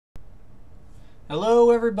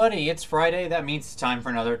Hello everybody, it's Friday. That means it's time for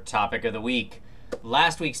another topic of the week.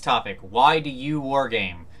 Last week's topic, why do you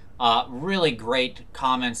wargame? Really great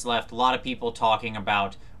comments left. A lot of people talking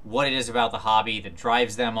about what it is about the hobby that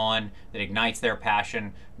drives them on, that ignites their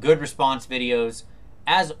passion. Good response videos.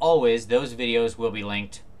 As always, those videos will be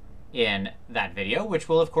linked in that video, which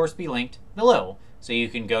will of course be linked below, so you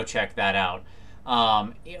can go check that out.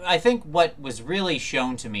 I think what was really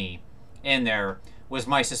shown to me in there was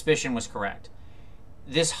my suspicion was correct.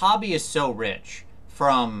 This hobby is so rich,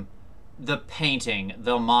 from the painting,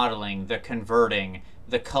 the modeling, the converting,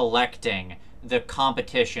 the collecting, the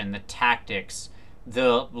competition, the tactics,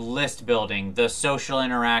 the list building, the social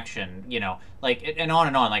interaction, you know, like, and on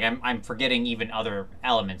and on. Like, I'm forgetting even other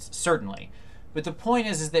elements, certainly. But the point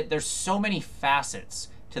is that there's so many facets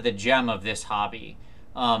to the gem of this hobby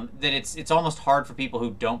that it's almost hard for people who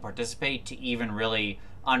don't participate to even really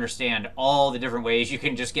understand all the different ways you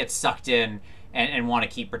can just get sucked in and want to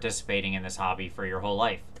keep participating in this hobby for your whole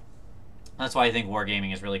life. That's why I think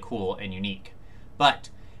wargaming is really cool and unique. But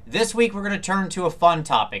this week we're going to turn to a fun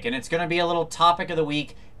topic, and it's going to be a little topic of the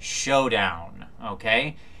week showdown,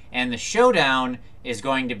 okay? And the showdown is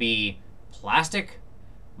going to be plastic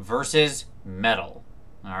versus metal,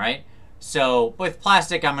 all right? So with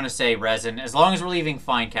plastic, I'm going to say resin, as long as we're leaving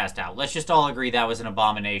fine cast out. Let's just all agree that was an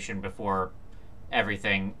abomination before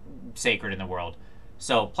everything sacred in the world.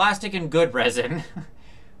 So plastic and good resin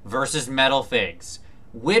versus metal figs.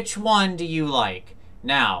 Which one do you like?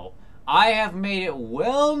 Now, I have made it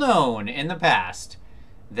well known in the past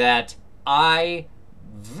that I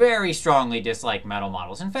very strongly dislike metal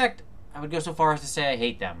models. In fact, I would go so far as to say I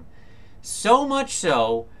hate them. So much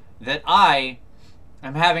so that I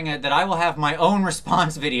will have my own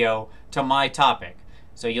response video to my topic.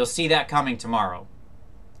 So you'll see that coming tomorrow.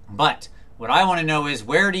 But what I want to know is,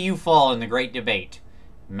 where do you fall in the great debate?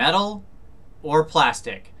 Metal or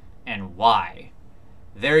plastic, and why?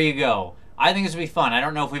 There you go. I think this will be fun. I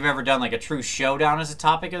don't know if we've ever done like a true showdown as a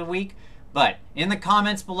topic of the week, but in the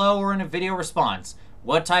comments below or in a video response,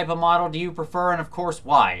 what type of model do you prefer, and of course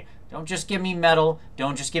why? Don't just give me metal,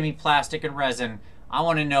 don't just give me plastic and resin. I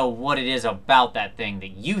want to know what it is about that thing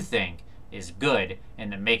that you think is good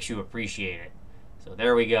and that makes you appreciate it. So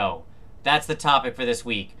there we go. That's the topic for this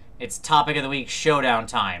week. It's topic of the week showdown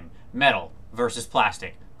time. Metal versus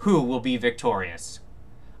plastic. Who will be victorious?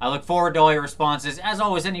 I look forward to all your responses. As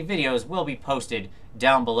always, any videos will be posted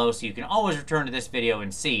down below, so you can always return to this video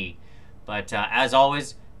and see. But as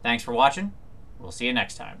always, thanks for watching. We'll see you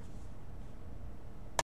next time.